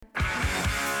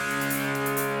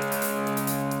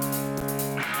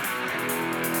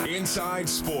Inside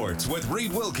Sports with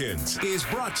Reed Wilkins is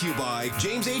brought to you by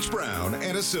James H. Brown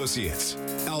and Associates,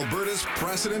 Alberta's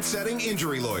precedent-setting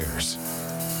injury lawyers.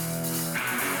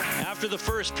 After the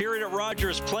first period at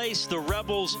Rogers Place, the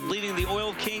Rebels leading the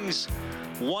Oil Kings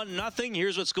 1-0.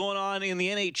 Here's what's going on in the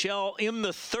NHL in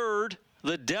the third.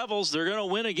 The Devils, they're going to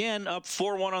win again, up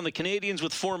 4-1 on the Canadiens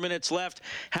with 4 minutes left.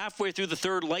 Halfway through the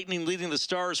third, Lightning leading the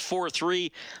Stars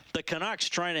 4-3. The Canucks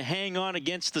trying to hang on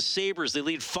against the Sabres. They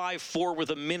lead 5-4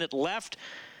 with a minute left.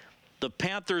 The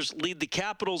Panthers lead the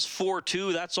Capitals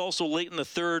 4-2. That's also late in the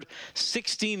third.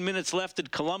 16 minutes left at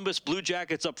Columbus. Blue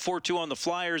Jackets up 4-2 on the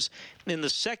Flyers. In the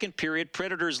second period,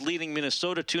 Predators leading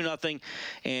Minnesota 2-0.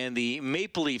 And the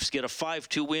Maple Leafs get a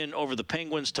 5-2 win over the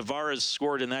Penguins. Tavares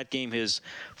scored in that game his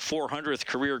 400th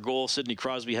career goal. Sidney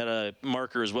Crosby had a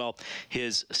marker as well,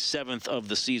 his 7th of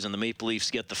the season. The Maple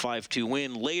Leafs get the 5-2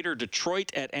 win. Later,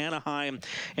 Detroit at Anaheim,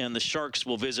 and the Sharks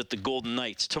will visit the Golden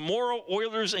Knights. Tomorrow,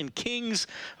 Oilers and Kings.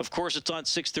 Of course, it's on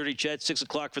 6:30, Chad, 6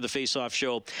 o'clock for the face-off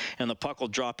show, and the puck will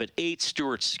drop at 8.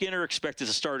 Stuart Skinner expected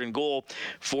to start in goal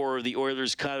for the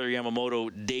Oilers. Kyler Yamamoto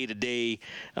day-to-day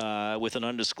with an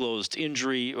undisclosed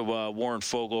injury. Warren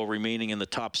Fogle remaining in the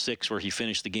top 6 where he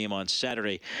finished the game on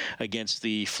Saturday against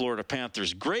the Florida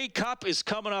Panthers. Grey Cup is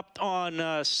coming up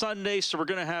on Sunday, so we're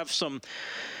going to have some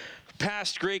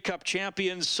past Grey Cup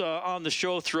champions on the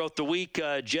show throughout the week.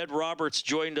 Jed Roberts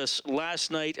joined us last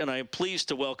night, and I am pleased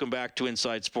to welcome back to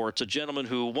Inside Sports a gentleman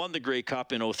who won the Grey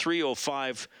Cup in 03,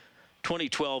 05,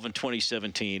 2012, and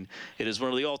 2017. It is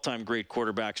one of the all-time great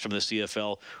quarterbacks from the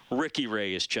CFL. Ricky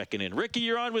Ray is checking in. Ricky,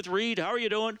 you're on with Reed. How are you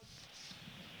doing?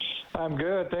 I'm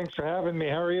good. Thanks for having me.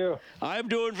 How are you? I'm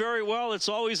doing very well. It's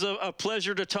always a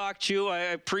pleasure to talk to you. I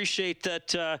appreciate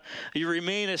that you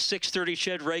remain a 6:30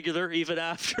 Ched regular even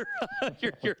after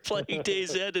your playing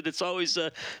days ended. It's always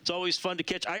fun to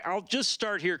catch. I'll just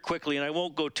start here quickly, and I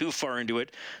won't go too far into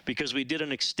it because we did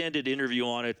an extended interview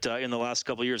on it in the last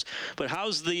couple of years. But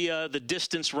how's the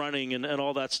distance running and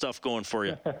all that stuff going for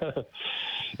you?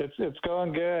 It's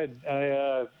going good.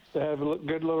 I have a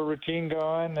good little routine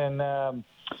going, and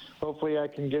hopefully I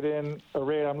can get in a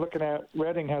race. I'm looking at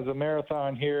Reading has a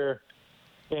marathon here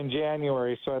in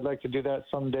January, so I'd like to do that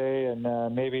someday,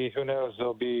 and maybe, who knows,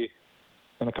 it'll be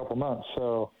in a couple months.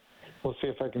 So we'll see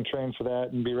if I can train for that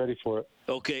and be ready for it.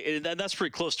 Okay, and that's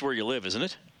pretty close to where you live, isn't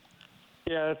it?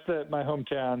 Yeah, that's my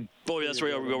hometown. Oh, that's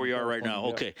where we are right now.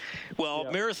 Okay. Well,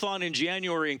 yeah. Marathon in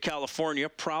January in California,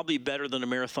 probably better than a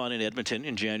marathon in Edmonton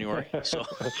in January. So.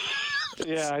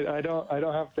 Yeah, I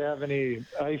don't have to have any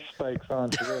ice spikes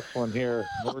on for this one here.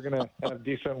 We're going to have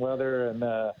decent weather and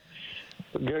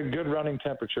good running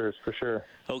temperatures for sure.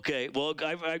 Okay, well,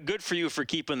 good for you for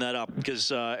keeping that up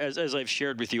because as I've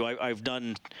shared with you, I've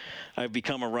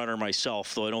become a runner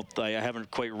myself, though I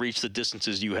haven't quite reached the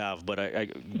distances you have. But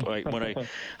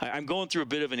I'm going through a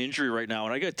bit of an injury right now,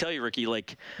 and I got to tell you, Ricky,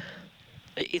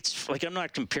 it's like I'm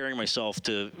not comparing myself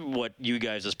to what you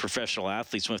guys as professional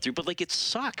athletes went through, but it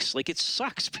sucks. It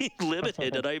sucks being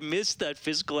limited, and I miss that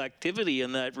physical activity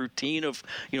and that routine of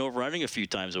running a few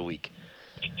times a week.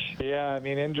 Yeah, I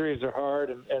mean, injuries are hard,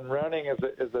 and running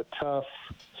is a tough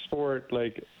sport.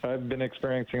 I've been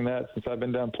experiencing that since I've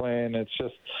been done playing. It's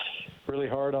just really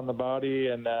hard on the body,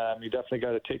 and you definitely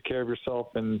got to take care of yourself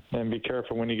and be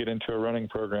careful when you get into a running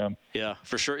program. Yeah,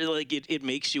 for sure. It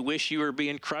makes you wish you were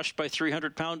being crushed by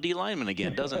 300-pound D linemen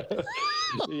again, doesn't it?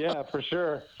 Yeah, for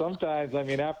sure. Sometimes, I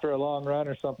mean, after a long run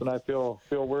or something, I feel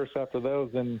worse after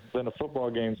those than a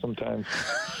football game sometimes.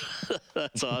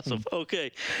 That's awesome.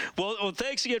 Okay. Well,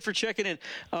 thanks again for checking in.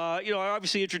 I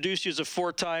obviously introduced you as a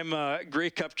 4-time Grey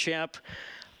Cup champ.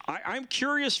 I'm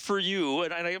curious for you,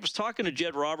 and I was talking to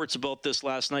Jed Roberts about this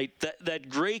last night, that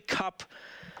Grey Cup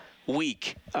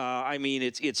week. I mean,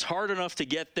 it's hard enough to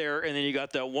get there, and then you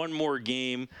got that one more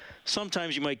game.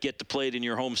 Sometimes you might get to play it in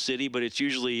your home city, but it's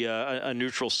usually a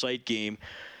neutral site game.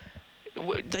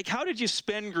 How did you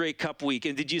spend Grey Cup week,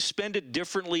 and did you spend it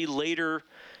differently later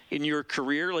in your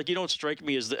career? You don't strike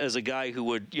me as a guy who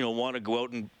would want to go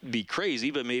out and be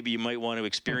crazy, but maybe you might want to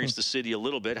experience the city a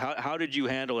little bit. How did you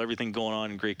handle everything going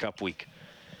on in Grey Cup week?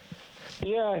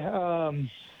 Yeah,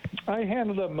 I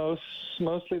handled it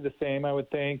mostly the same, I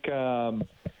would think.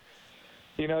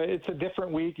 It's a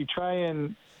different week. You try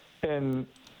and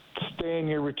stay in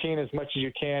your routine as much as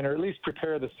you can, or at least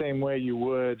prepare the same way you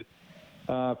would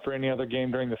for any other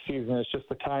game during the season. It's just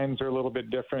the times are a little bit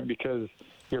different because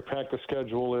your practice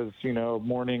schedule is,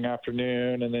 morning,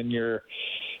 afternoon, and then you're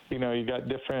in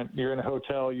a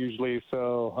hotel usually,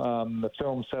 so the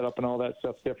film setup and all that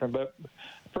stuff's different. But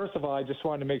first of all, I just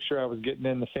wanted to make sure I was getting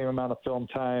in the same amount of film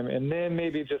time, and then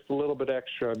maybe just a little bit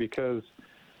extra, because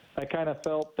I kind of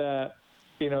felt that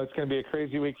it's going to be a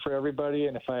crazy week for everybody.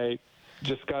 And if I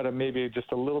just got maybe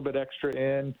just a little bit extra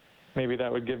in, maybe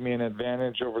that would give me an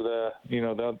advantage over the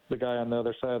guy on the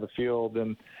other side of the field.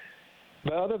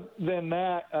 But other than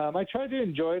that, I tried to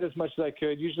enjoy it as much as I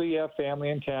could. Usually you have family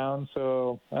in town,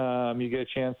 so you get a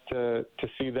chance to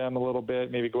see them a little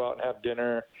bit, maybe go out and have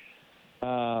dinner.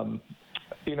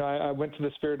 I went to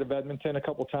the Spirit of Edmonton a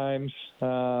couple times,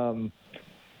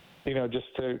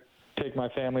 just to take my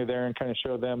family there and kind of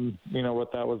show them,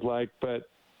 what that was like. But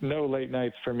no late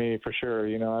nights for me, for sure.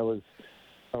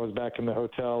 I was back in the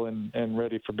hotel and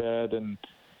ready for bed and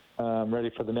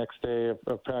ready for the next day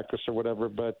of practice or whatever.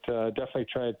 But definitely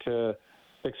tried to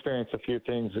experience a few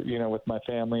things, with my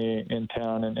family in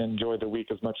town and enjoy the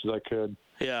week as much as I could.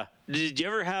 Yeah. Did you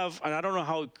ever have, and I don't know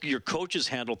how your coaches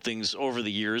handled things over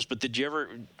the years, but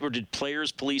did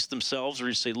players police themselves, or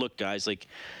you say, look, guys,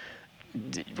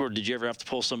 or did you ever have to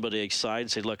pull somebody aside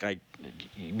and say, look, I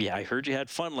heard you had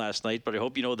fun last night, but I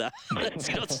hope you know that,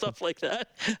 stuff like that?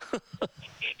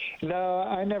 No,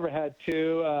 I never had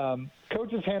to.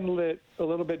 Coaches handled it a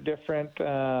little bit different.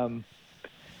 But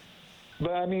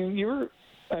I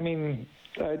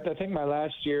think my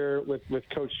last year with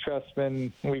Coach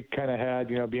Trustman, we kind of had,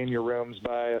 be in your rooms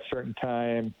by a certain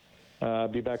time,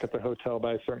 be back at the hotel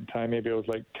by a certain time. Maybe it was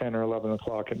like 10 or 11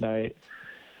 o'clock at night.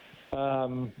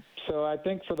 So I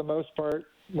think for the most part,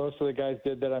 most of the guys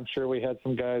did that. I'm sure we had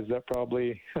some guys that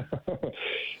probably,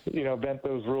 bent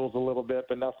those rules a little bit,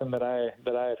 but nothing that I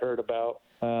had heard about.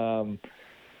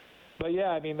 But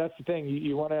yeah, that's the thing.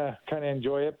 You want to kind of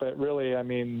enjoy it, but really, I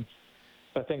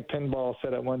think Pinball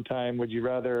said at one time, would you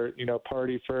rather,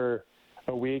 party for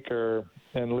a week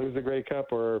and lose the Grey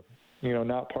Cup, or,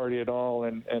 not party at all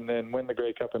and then win the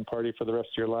Grey Cup and party for the rest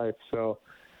of your life? So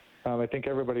I think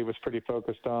everybody was pretty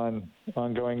focused on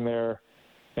going there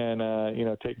and,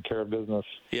 taking care of business.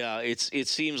 Yeah, it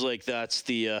seems like that's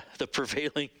the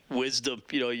prevailing wisdom.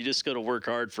 You just got to work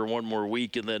hard for one more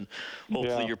week, and then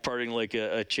hopefully you're partying like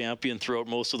a champion throughout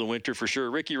most of the winter for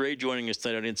sure. Ricky Ray joining us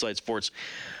tonight on Inside Sports.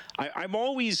 I'm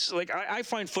always I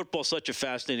find football such a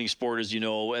fascinating sport, as you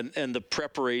know, and the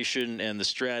preparation and the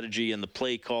strategy and the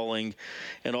play calling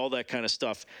and all that kind of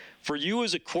stuff. For you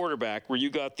as a quarterback, where you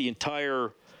got the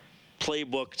entire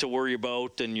playbook to worry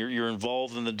about and you're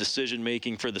involved in the decision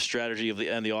making for the strategy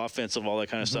and the offense of all that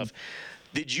kind of stuff,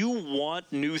 did you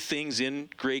want new things in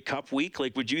Grey Cup week?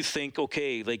 Would you think,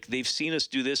 okay, they've seen us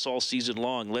do this all season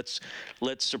long, let's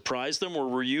surprise them? Or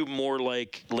were you more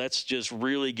like, let's just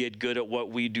really get good at what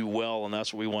we do well, and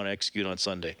that's what we want to execute on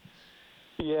Sunday?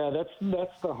 Yeah, that's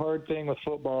the hard thing with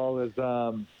football is,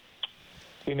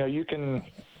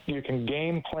 you can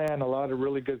game plan a lot of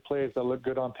really good plays that look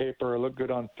good on paper or look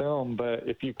good on film, but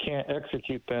if you can't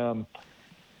execute them,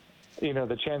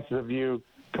 the chances of you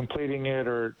completing it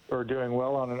or doing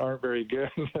well on it aren't very good,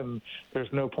 and there's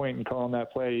no point in calling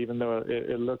that play even though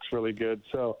it looks really good.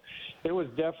 So it was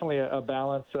definitely a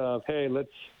balance of, hey, let's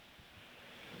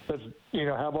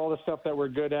have all the stuff that we're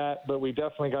good at, but we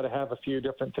definitely got to have a few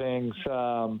different things,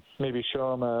 maybe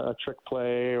show them a trick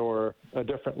play or a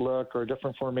different look or a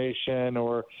different formation,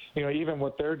 or even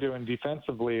what they're doing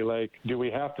defensively. Do we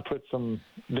have to put some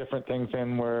different things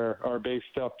in where our base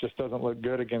stuff just doesn't look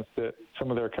good against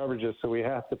some of their coverages, so we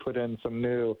have to put in some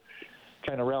new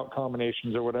kind of route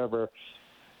combinations or whatever.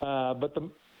 But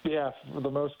for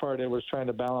the most part, it was trying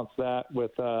to balance that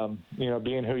with,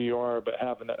 being who you are, but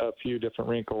having a few different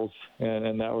wrinkles.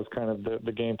 And that was kind of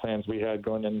the game plans we had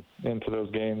going into those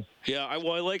games. Yeah, I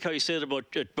like how you said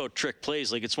about trick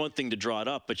plays. It's one thing to draw it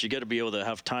up, but you got to be able to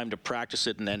have time to practice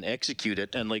it and then execute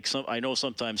it. And I know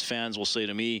sometimes fans will say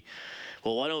to me,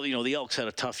 well, why don't, the Elks had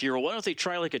a tough year. Well, why don't they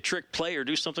try a trick play or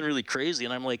do something really crazy?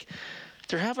 And I'm like,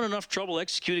 they're having enough trouble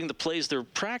executing the plays they're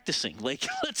practicing.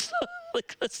 Let's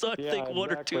not think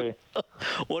exactly.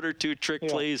 one or two trick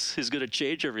plays is going to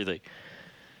change everything.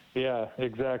 Yeah,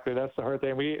 exactly. That's the hard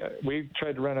thing. We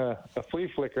tried to run a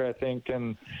flea flicker, I think,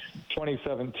 in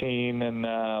 2017,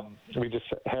 and we just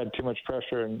had too much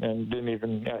pressure and didn't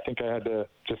even. I think I had to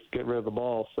just get rid of the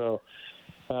ball. So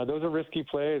those are risky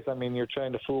plays. You're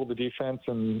trying to fool the defense,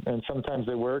 and sometimes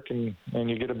they work, and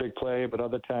you get a big play, but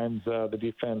other times the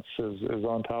defense is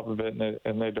on top of it,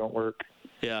 and they don't work.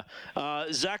 Yeah.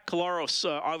 Zach Collaros,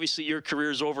 obviously your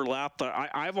careers overlapped.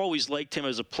 I've always liked him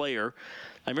as a player.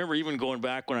 I remember even going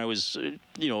back when I was,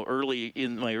 early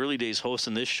in my early days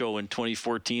hosting this show in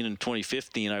 2014 and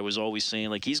 2015, I was always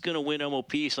saying, he's going to win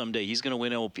MOP someday. He's going to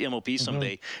win MOP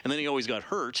someday. And then he always got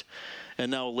hurt.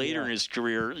 And now later in his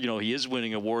career, he is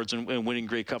winning awards and winning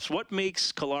Grey Cups. What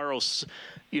makes Collaros,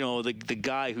 the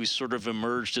guy who's sort of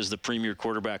emerged as the premier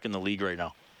quarterback in the league right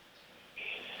now?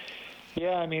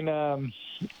 Yeah, I mean,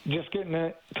 just getting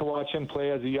to watch him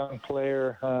play as a young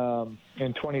player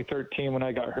in 2013 when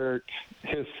I got hurt,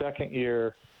 his second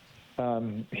year,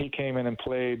 he came in and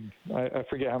played, I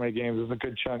forget how many games. It was a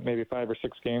good chunk, maybe 5 or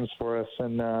 6 games for us.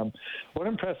 And what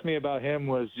impressed me about him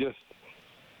was just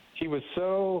he was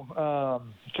so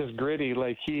just gritty.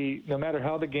 Like no matter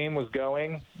how the game was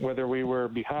going, whether we were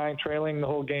behind, trailing the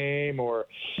whole game, or,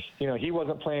 he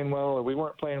wasn't playing well or we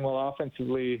weren't playing well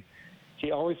offensively,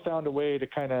 he always found a way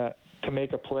to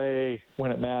make a play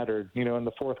when it mattered. In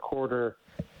the fourth quarter,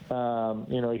 he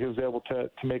was able to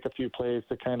make a few plays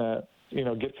to kind of,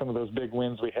 get some of those big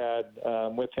wins we had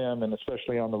with him, and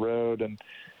especially on the road. And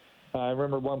I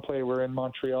remember one play we're in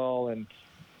Montreal, and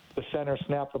the center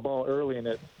snapped the ball early, and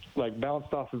it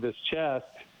bounced off of his chest,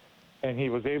 and he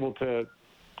was able to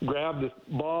grab the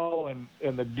ball, and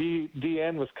the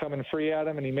DN was coming free at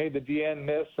him, and he made the DN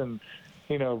miss, and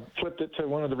flipped it to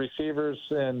one of the receivers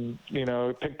and,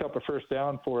 picked up a first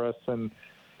down for us. And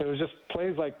it was just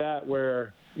plays like that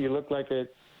where you look like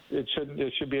it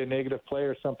should be a negative play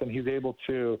or something. He's able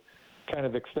to kind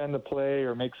of extend the play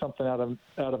or make something out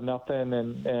of nothing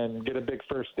and get a big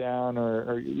first down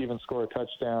or even score a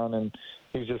touchdown. And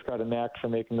he's just got a knack for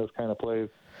making those kind of plays.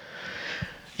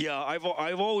 Yeah,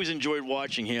 I've always enjoyed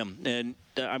watching him, and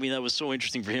I mean that was so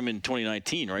interesting for him in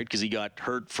 2019, right? Because he got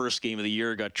hurt first game of the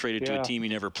year, got traded to a team he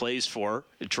never plays for,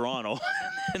 Toronto,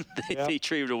 and they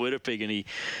traded to Winnipeg, and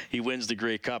he wins the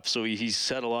Grey Cup. So he's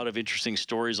had a lot of interesting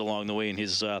stories along the way in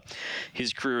his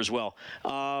career as well.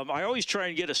 I always try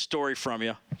and get a story from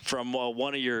you from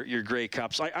one of your Grey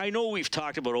Cups. I know we've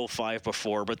talked about 05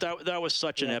 before, but that was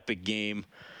such an epic game.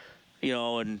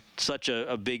 And such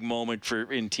a big moment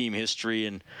in team history,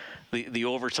 and the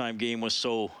overtime game was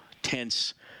so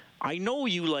tense. I know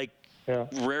you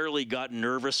rarely got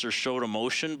nervous or showed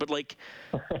emotion, but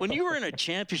when you were in a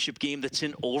championship game that's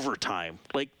in overtime,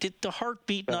 did the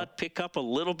heartbeat not pick up a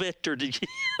little bit, or did you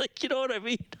you know what I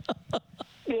mean?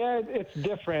 Yeah, it's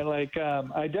different.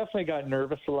 I definitely got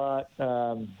nervous a lot.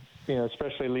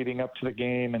 Especially leading up to the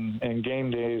game, and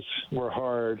game days were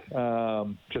hard,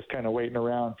 just kind of waiting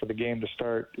around for the game to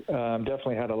start.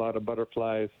 Definitely had a lot of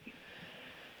butterflies.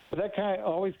 But that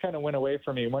always went away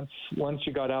for me. Once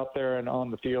you got out there and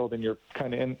on the field and you're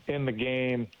kind of in the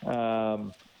game,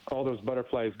 all those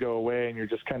butterflies go away and you're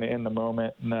just kind of in the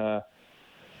moment. And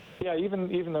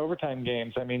even the overtime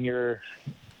games, I mean,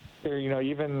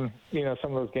 even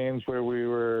some of those games where we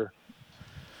were,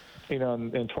 in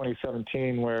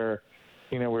 2017 where,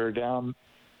 we were down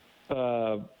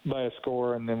by a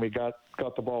score, and then we got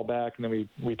the ball back, and then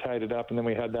we tied it up, and then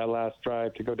we had that last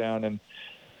drive to go down and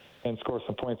score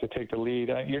some points to take the lead.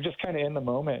 You're just kind of in the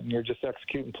moment, and you're just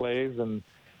executing plays and,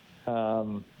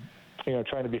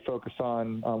 trying to be focused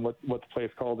on what the play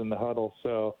is called in the huddle.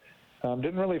 So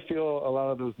didn't really feel a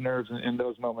lot of those nerves in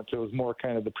those moments. It was more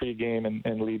kind of the pregame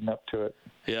and leading up to it.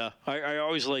 Yeah, I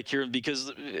always like hearing,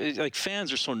 because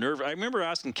fans are so nervous. I remember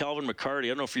asking Calvin McCarty, I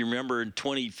don't know if you remember, in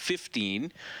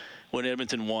 2015 when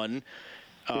Edmonton won,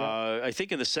 I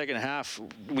think in the second half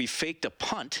we faked a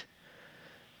punt.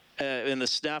 And the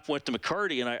snap went to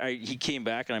McCarty, and he came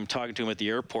back, and I'm talking to him at the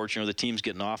airport. The team's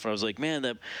getting off, and I was like,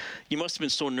 "Man, you must have been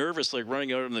so nervous,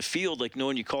 running out on the field,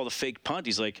 knowing you call the fake punt."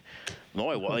 He's like, "No,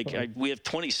 we have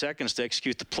 20 seconds to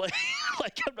execute the play."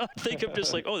 I'm not thinking, I'm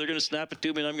just oh, they're going to snap it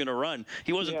to me, and I'm going to run.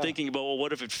 He wasn't thinking about, well,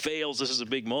 what if it fails? This is a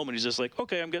big moment. He's just like,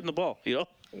 okay, I'm getting the ball. Yeah.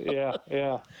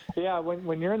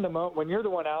 When you're in the when you're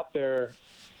the one out there.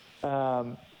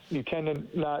 You tend to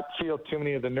not feel too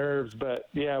many of the nerves, but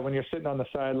when you're sitting on the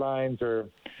sidelines, or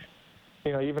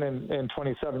even in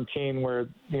 2017 where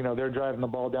they're driving the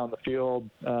ball down the field,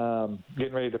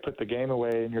 getting ready to put the game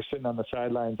away, and you're sitting on the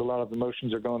sidelines, a lot of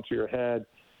emotions are going through your head.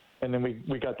 And then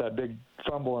we got that big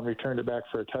fumble and returned it back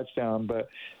for a touchdown. But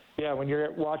when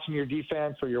you're watching your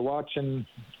defense, or you're watching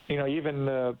even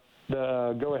the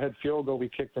go-ahead field goal we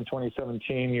kicked in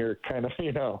 2017, you're kind of,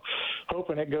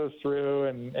 hoping it goes through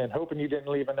and hoping you didn't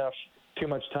leave too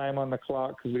much time on the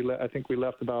clock, because I think we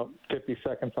left about 50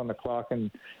 seconds on the clock, and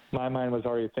my mind was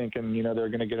already thinking, they're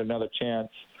going to get another chance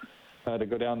to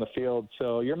go down the field.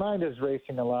 So your mind is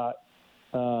racing a lot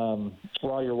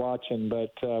while you're watching,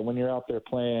 but when you're out there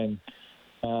playing,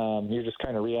 you're just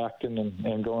kind of reacting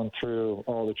and going through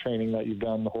all the training that you've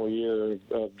done the whole year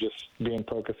of just being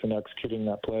focused and executing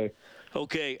that play.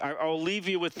 Okay, I'll leave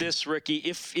you with this, Ricky.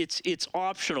 If it's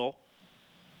optional,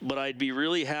 but I'd be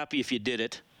really happy if you did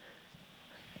it.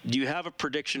 Do you have a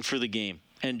prediction for the game?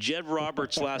 And Jed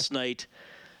Roberts last night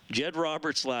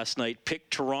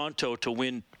picked Toronto to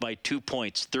win by 2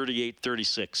 points,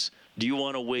 38-36. Do you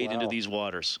want to wade into these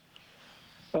waters?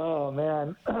 Oh,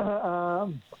 man.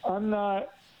 I'm not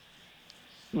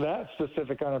that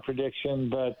specific on a prediction,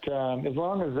 but as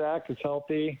long as Zach is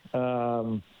healthy,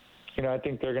 I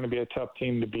think they're going to be a tough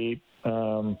team to beat.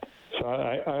 So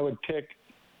I would pick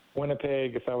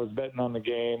Winnipeg if I was betting on the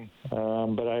game,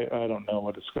 but I don't know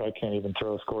what I can't even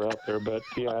throw a score out there. But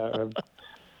yeah, I'd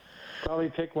probably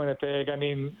pick Winnipeg. I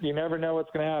mean, you never know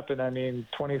what's going to happen. I mean,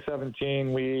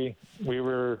 2017 we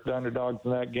were the underdogs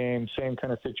in that game. Same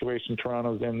kind of situation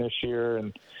Toronto's in this year,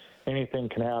 and anything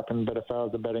can happen. But if I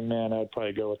was a betting man, I'd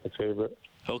probably go with the favorite.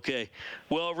 Okay.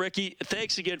 Well, Ricky,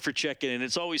 thanks again for checking in.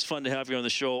 It's always fun to have you on the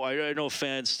show. I know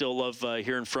fans still love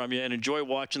hearing from you and enjoy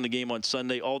watching the game on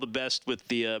Sunday. All the best with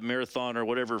the marathon or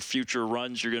whatever future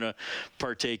runs you're going to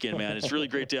partake in, man. It's really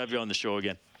great to have you on the show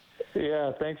again.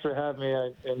 Yeah, thanks for having me.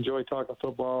 I enjoy talking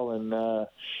football, and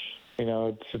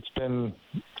it's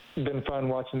been fun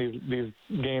watching these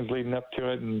games leading up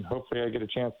to it, and hopefully I get a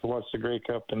chance to watch the Grey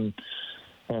Cup and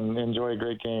enjoy a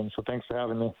great game. So thanks for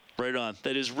having me. Right on.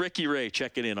 That is Ricky Ray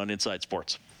checking in on Inside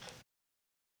Sports.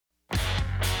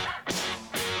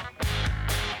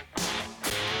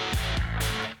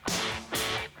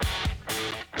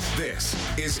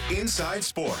 This is Inside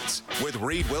Sports with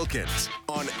Reed Wilkins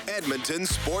on Edmonton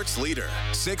Sports Leader,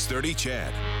 630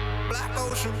 CHED. Black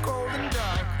ocean, cold and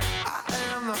dark.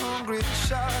 I am the hungry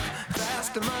shark.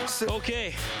 Fast to mercy.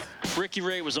 Okay. Ricky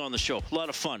Ray was on the show. A lot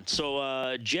of fun.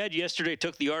 So, Jed yesterday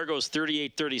took the Argos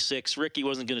 38-36. Ricky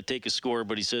wasn't going to take a score,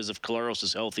 but he says if Collaros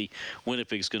is healthy,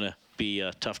 Winnipeg's going to be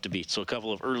tough to beat. So, a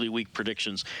couple of early week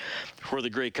predictions for the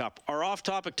Grey Cup. Our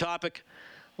off-topic topic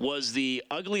was the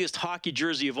ugliest hockey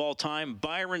jersey of all time.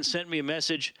 Byron sent me a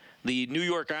message. The New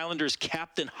York Islanders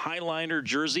Captain Highliner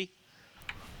jersey.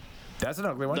 That's an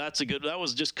ugly one. That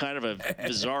was just kind of a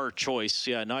bizarre choice.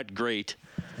 Yeah, not great.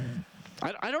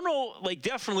 I don't know, like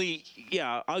definitely,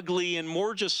 yeah, ugly and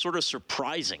more just sort of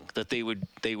surprising that they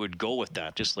would go with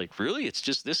that. Just like, really? It's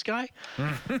just this guy?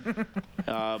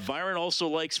 Byron also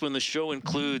likes when the show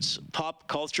includes pop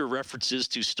culture references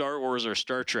to Star Wars or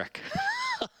Star Trek.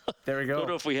 There we go. I don't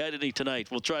know if we had any tonight.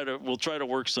 We'll try to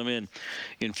work some in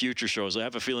future shows. I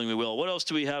have a feeling we will. What else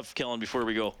do we have, Kellen, before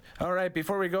we go? All right,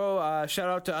 before we go, shout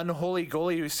out to Unholy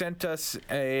Goalie who sent us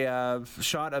a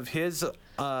shot of his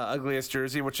ugliest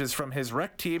jersey, which is from his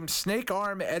rec team, Snake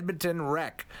Arm Edmonton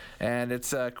Rec, and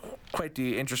it's quite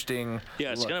the interesting.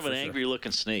 Yeah, it's kind of an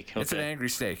angry-looking snake. Okay. It's an angry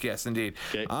snake, yes, indeed.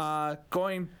 Okay.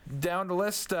 Going down the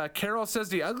list, Carol says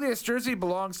the ugliest jersey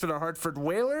belongs to the Hartford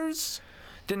Whalers.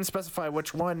 Didn't specify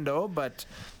which one, though, but...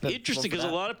 Interesting, because a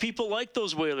lot of people like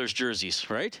those Whalers jerseys,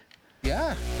 right?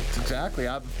 Yeah, exactly.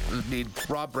 I mean,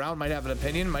 Rob Brown might have an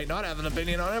opinion, might not have an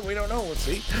opinion on it. We don't know. We'll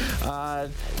see.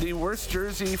 The worst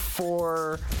jersey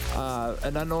for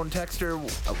an unknown texter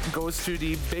goes to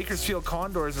the Bakersfield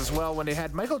Condors as well. When they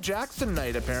had Michael Jackson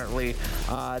night, apparently,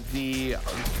 the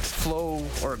flow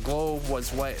or glow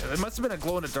was white. It must have been a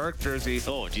glow-in-the-dark jersey.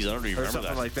 Oh, geez, I don't even remember that. Or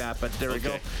something like that, but there we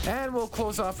go. And we'll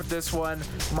close off with this one.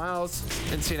 Miles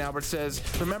in St. Albert says,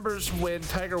 remembers when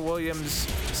Tiger Williams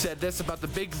said this about the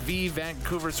Big V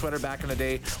Vancouver sweater back in the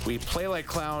day? We play like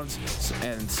clowns,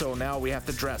 and so now we have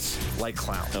to dress like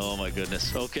clowns. Oh, my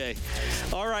goodness. Okay.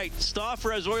 All right.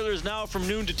 Stauffer has Oilers now from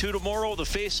noon to 2 tomorrow. The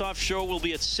face-off show will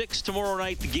be at 6 tomorrow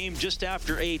night. The game just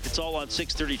after 8. It's all on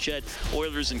 630 CHED,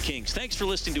 Oilers and Kings. Thanks for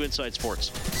listening to Inside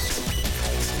Sports.